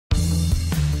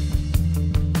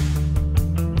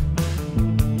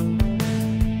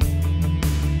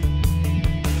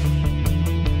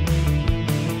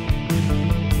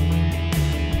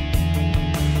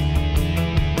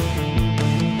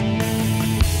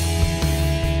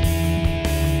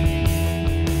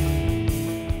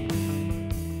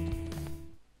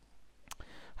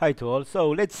Hi to all.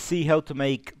 So let's see how to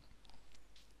make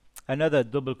another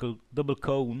double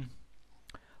cone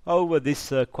over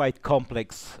this quite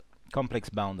complex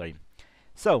boundary.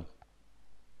 So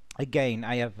again,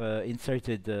 I have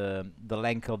inserted the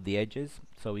length of the edges,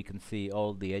 so we can see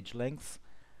all the edge lengths.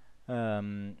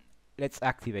 Let's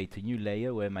activate a new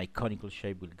layer where my conical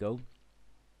shape will go,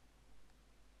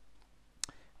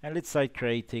 and let's start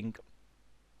creating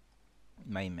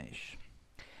my mesh.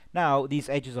 Now these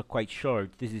edges are quite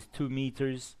short. This is 2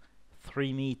 meters,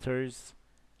 3 meters,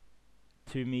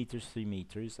 2 meters, 3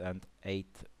 meters, and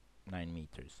 9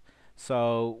 meters.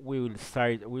 So we will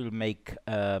make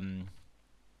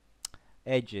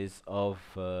edges of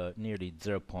nearly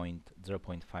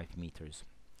 0.5 meters.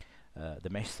 The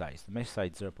mesh size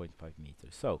 0.5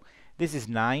 meters. So this is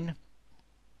 8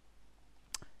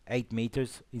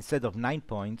 meters. Instead of 9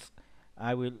 points,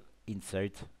 I will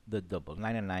insert the double,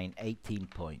 9 and 9, 18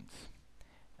 points,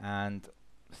 and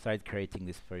start creating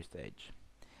this first edge.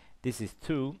 This is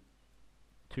 2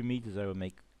 meters. I will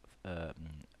make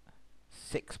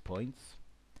 6 points.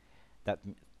 That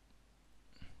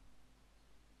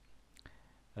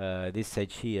this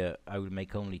edge here, I will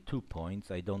make only 2 points.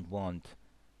 I don't want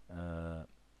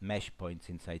mesh points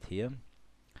inside here.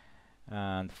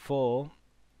 And 3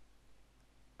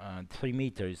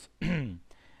 meters.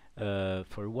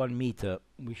 For 1 meter,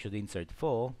 we should insert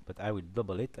 4, but I will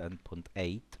double it and put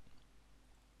 8.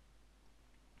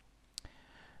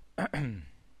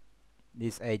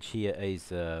 This edge here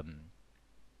is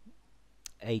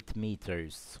 8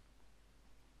 meters.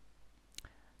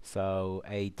 So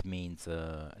 8 means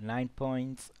 9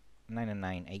 points. 9 and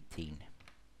 9, 18.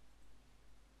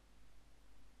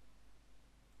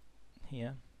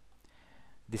 Here.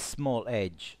 This small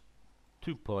edge,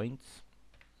 2 points.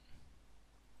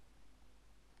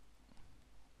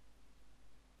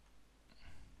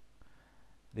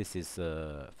 This is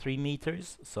 3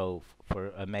 meters, so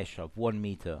for a mesh of 1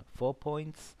 meter, 4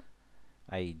 points.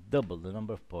 I double the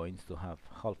number of points to have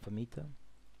half a meter.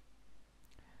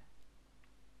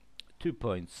 2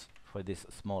 points for this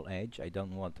small edge. I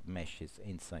don't want meshes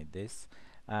inside this.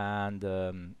 And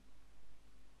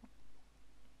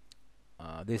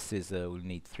this is we'll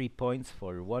need 3 points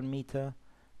for 1 meter,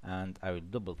 and I will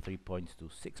double 3 points to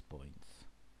 6 points.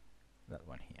 That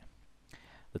one here.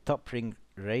 The top ring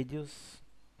radius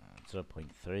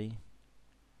 0.3.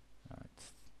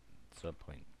 It's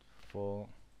 0.4.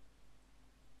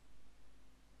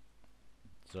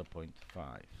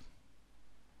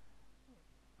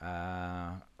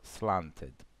 0.5.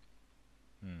 Slanted.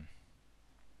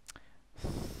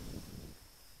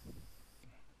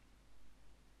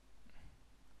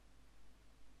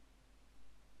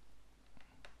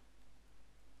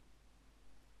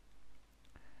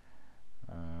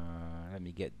 Let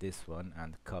me get this one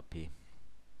and copy.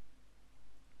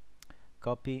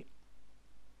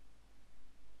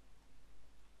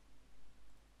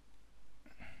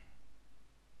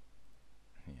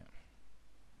 Yeah,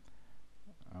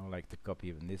 I would like to copy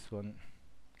even this one.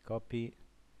 Copy.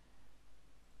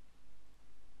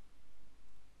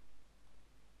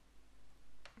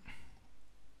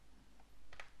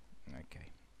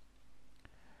 Okay.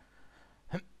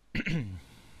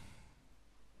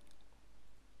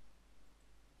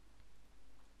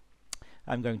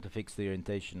 I'm going to fix the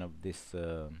orientation of this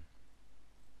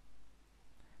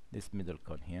this middle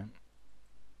cone here.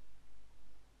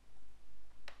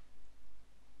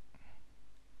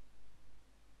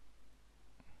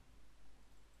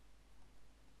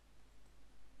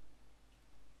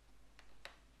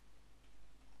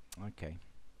 Okay.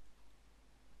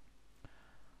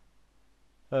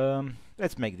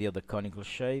 Let's make the other conical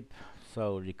shape.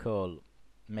 So recall,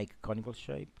 make a conical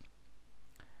shape,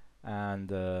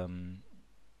 and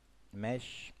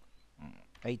mesh.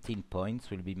 18 points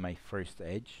will be my first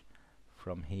edge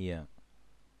from here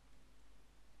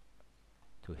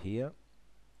to here.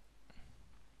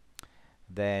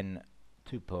 Then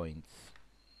 2 points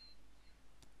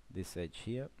this edge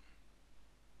here.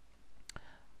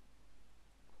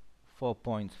 4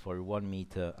 points for 1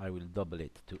 meter. I will double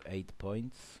it to 8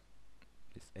 points.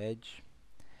 This edge.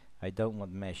 I don't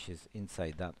want meshes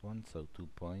inside that one, so 2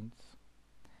 points.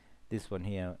 This one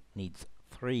here needs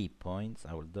 3 points.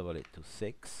 I will double it to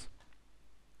 6.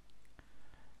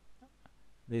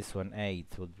 This one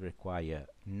 8 would require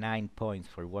 9 points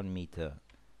for 1 meter,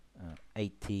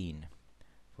 18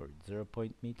 for 0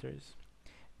 point meters.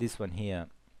 This one here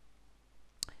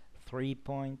 3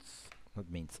 points. That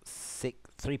means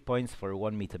 3 points for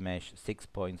 1 meter mesh, 6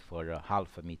 points for a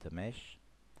half a meter mesh,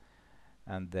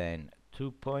 and then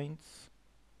 2 points,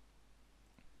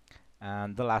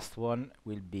 and the last one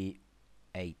will be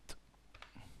 8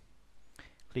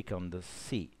 click on the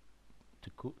C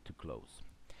to close.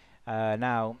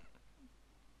 Now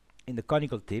in the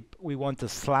conical tip we want a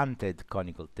slanted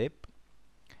conical tip,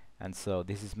 and so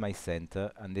this is my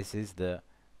center and this is the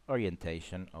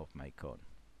orientation of my cone.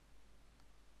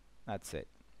 That's it.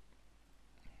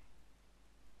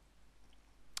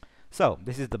 So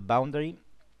this is the boundary.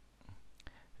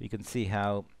 You can see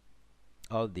how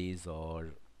all these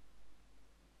are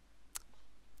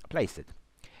placed.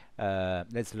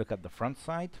 Let's look at the front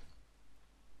side.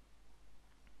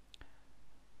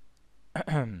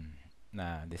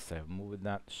 Now this I've moved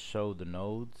that, show the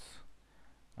nodes.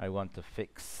 I want to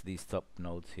fix these top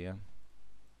nodes here.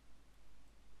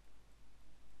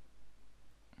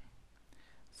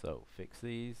 So fix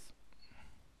these,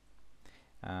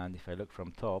 and if I look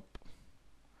from top,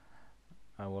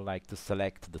 I would like to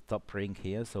select the top ring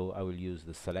here, so I will use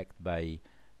the select by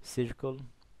circle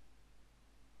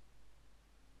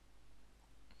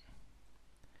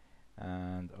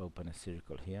and open a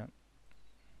circle here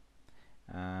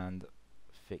and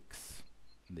fix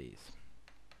these.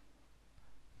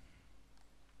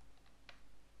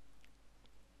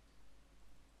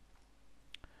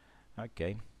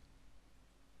 Okay.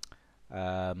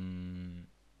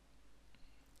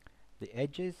 The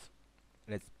edges,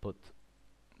 let's put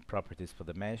properties for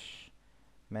the mesh,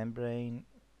 membrane,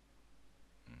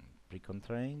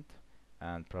 pre-constrained,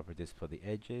 and properties for the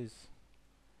edges.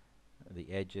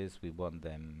 The edges, we want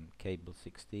them cable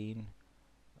 16.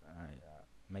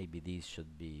 Maybe these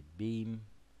should be beam,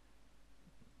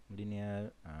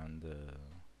 linear, and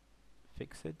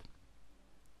fixed.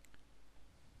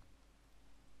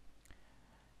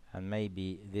 And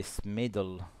maybe this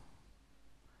middle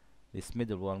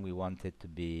one we want it to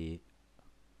be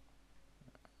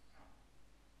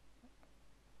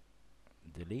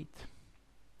delete.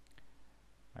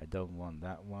 I don't want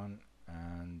that one,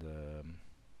 and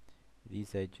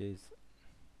these edges,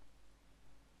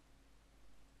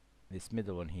 this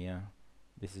middle one here,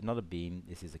 this is not a beam,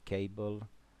 this is a cable,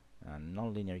 and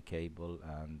non-linear cable,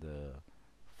 and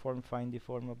form find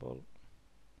deformable,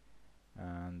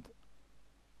 and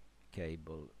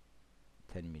cable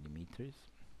 10 millimeters,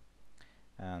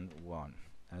 and 1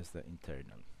 as the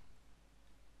internal.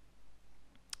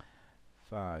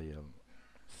 File,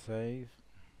 save.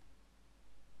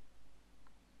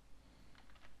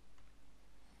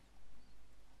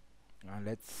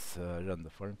 Let's run the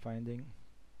form finding.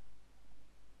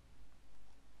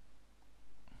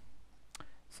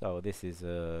 So this is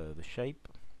the shape.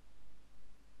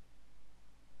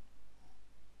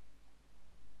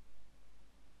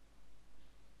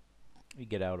 We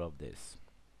get out of this.